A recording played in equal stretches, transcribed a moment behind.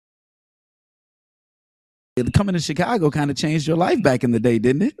Coming to Chicago kind of changed your life back in the day,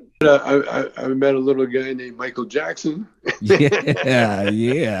 didn't it? I met a little guy named Michael Jackson Yeah,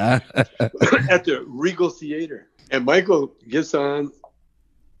 yeah. at the Regal Theater. And Michael gets on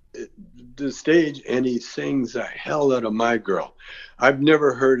the stage and he sings the hell out of My Girl. I've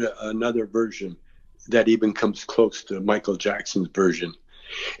never heard another version that even comes close to Michael Jackson's version.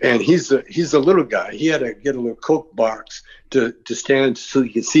 And he's a little guy. He had to get a little Coke box to stand so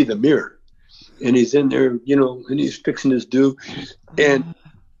he could see the mirror. And he's in there, and he's fixing his do. And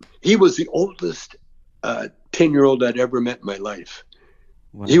he was the oldest 10-year-old I'd ever met in my life.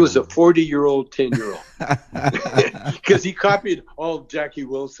 Wow. He was a 40-year-old 10-year-old. Because he copied all Jackie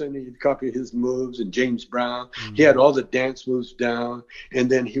Wilson. He copied his moves and James Brown. Mm-hmm. He had all the dance moves down. And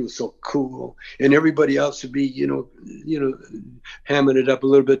then he was so cool. And everybody else would be, hamming it up a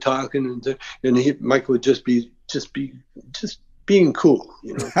little bit, talking. And Michael would just be being cool,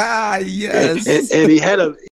 Yes. And he had